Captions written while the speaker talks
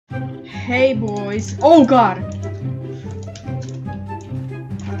Hey boys. Oh god.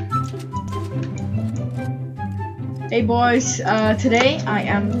 Hey boys, today I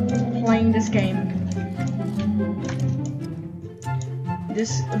am playing this game.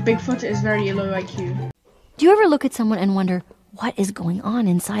 This Bigfoot is very low IQ. Do you ever look at someone and wonder what is going on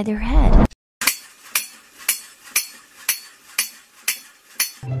inside their head?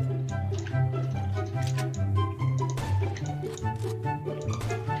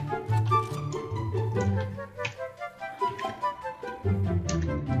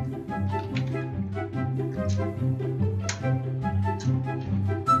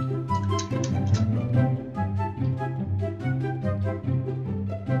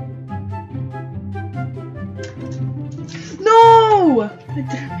 No! I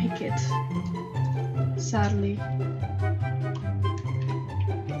didn't make it. Sadly.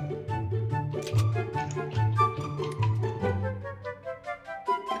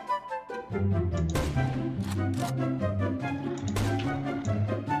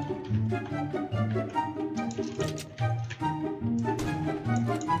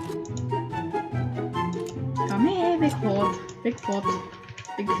 Come here, Bigfoot. Bigfoot.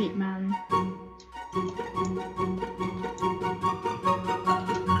 Big feet man.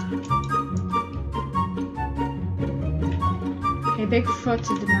 Okay,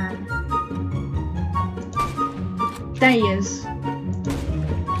 Bigfooted man. There he is.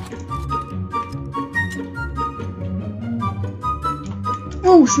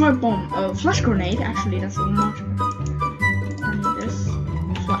 Oh, smoke bomb. Oh, flash grenade. Actually, that's a much better. I need this.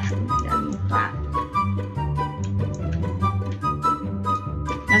 Flash grenade. I need that.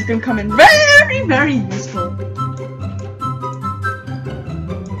 That's gonna come in very, very useful.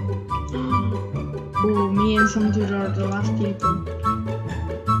 Oh, me and some dude are the last people.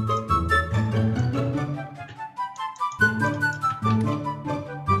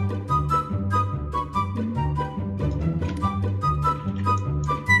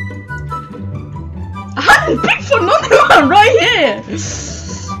 I had a Bigfoot another one right here!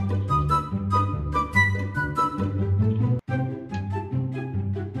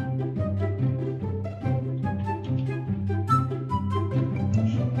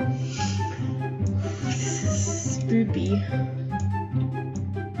 Spoopy.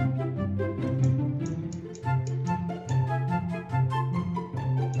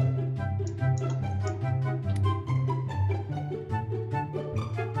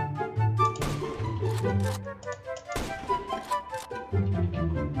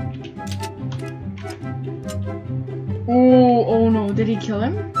 Oh no, did he kill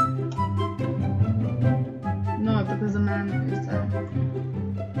him? No, because the man is there.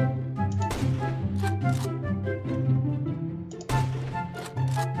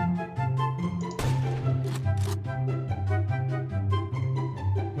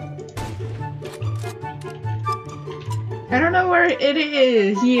 I don't know where it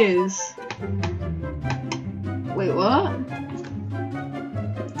is. He is. Wait, what?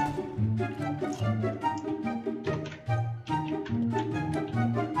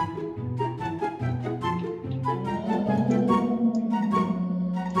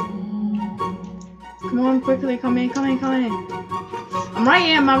 Come on, quickly, come in, come in, come in. I'm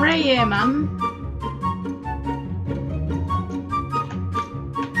right here, man.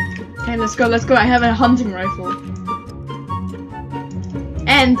 Okay, let's go. I have a hunting rifle.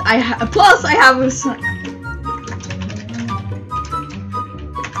 And plus I have a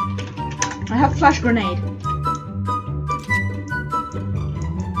flash grenade.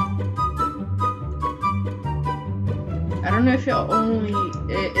 I don't know if it only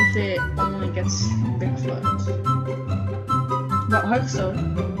gets Bigfoot, but I hope so.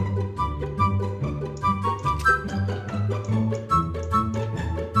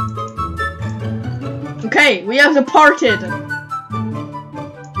 Okay, we have departed.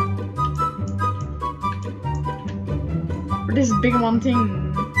 For this big one thing.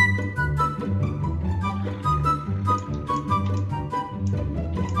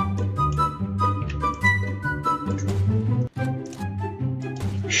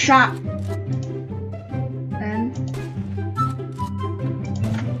 Shot. And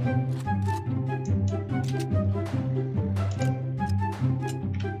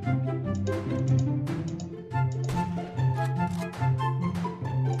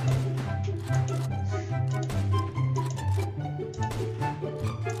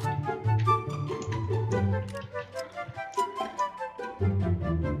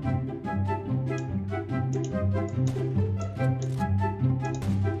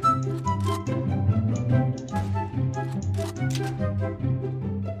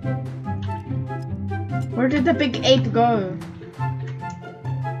where did the big ape go?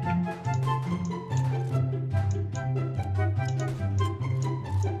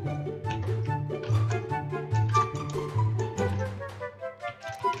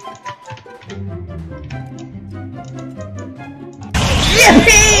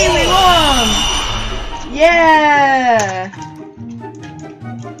 Yeah!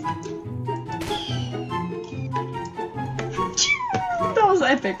 That was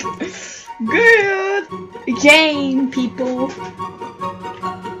epic. Good game, people.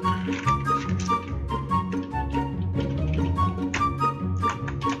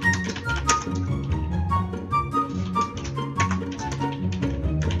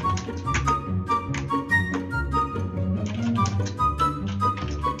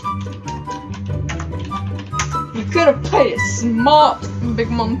 Could have played it smart, Big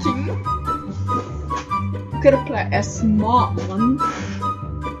Monkey. Could have played a smart one.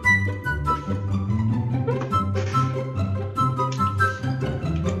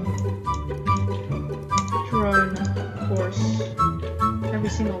 Drone, of course. Every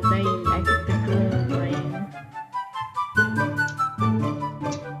single day I get the drone rain.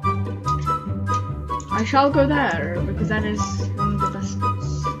 I shall go there because that is one of the best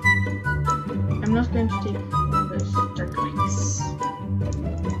spots. I'm not going to take Darklings.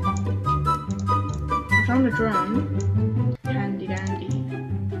 I found a drone. Handy dandy.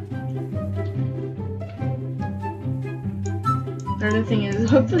 The other thing is,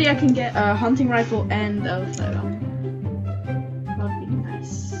 hopefully I can get a hunting rifle and a flare gun. That would be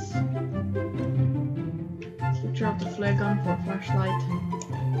nice. Switch out the flare gun for a flashlight.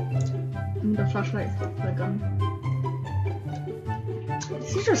 And the flashlight for a flare gun.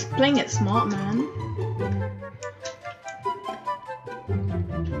 He's just playing it smart, man.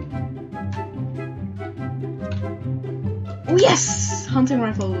 Oh yes! Hunting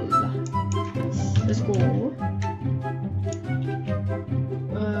rifle. Let's go.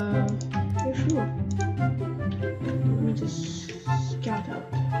 Yeah, sure. Let me just scout out.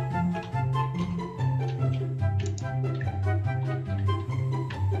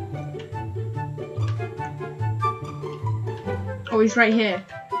 Oh, he's right here.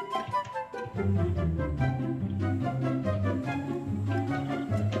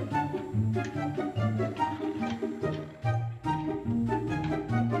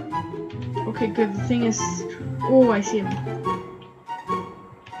 Okay, good. The thing is... Oh, I see him.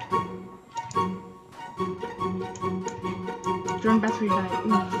 Drone battery died.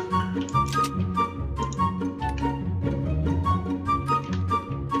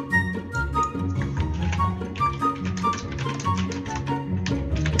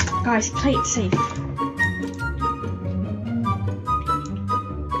 Guys, play it safe.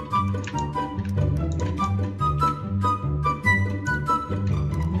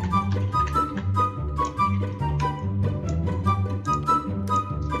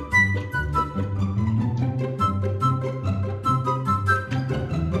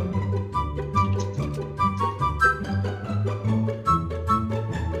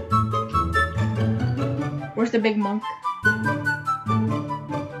 Where's the big monk?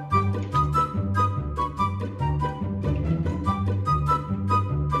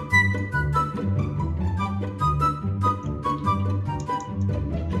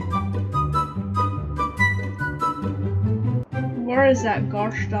 Where is that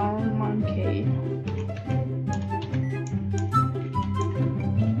gosh darn monkey?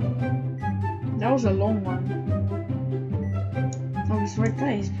 That was a long one. Oh, he's right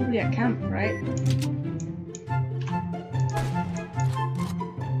there. He's probably at camp, right?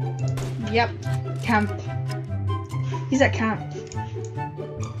 Yep, camp. He's at camp.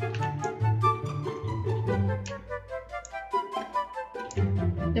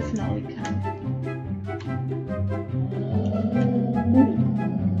 Definitely camp.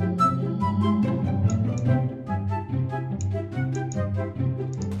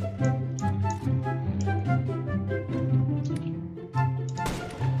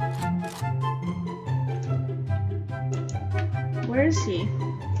 Where is he?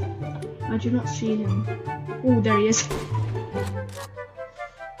 I do not see him. Oh, there he is.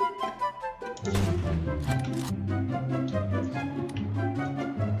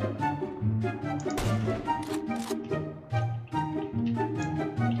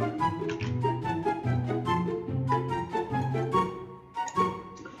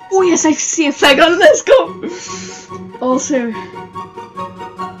 Oh yes, I see a flag on. Let's go. Also.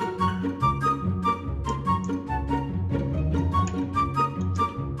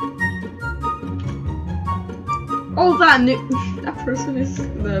 Oh, that person is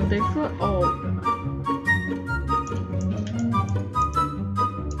the Bigfoot. Oh god.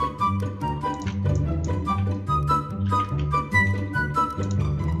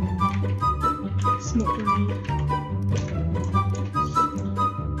 Smoke grenade.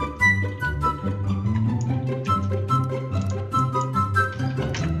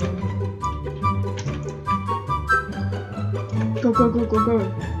 Go, go, go, go, go.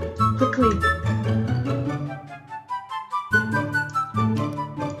 Quickly.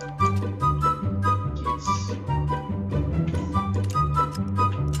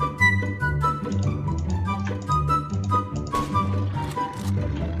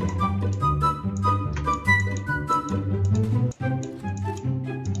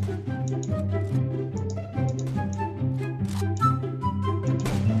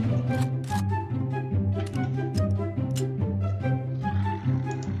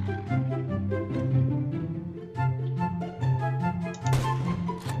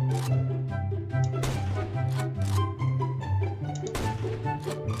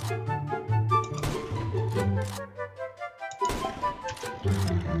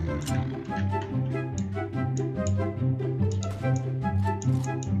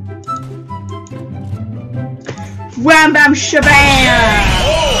 Wham bam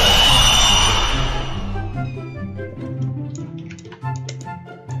shabam!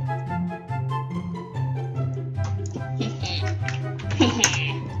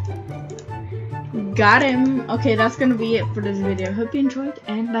 Got him. Okay, that's gonna be it for this video. Hope you enjoyed,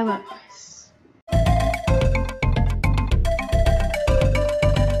 and bye bye.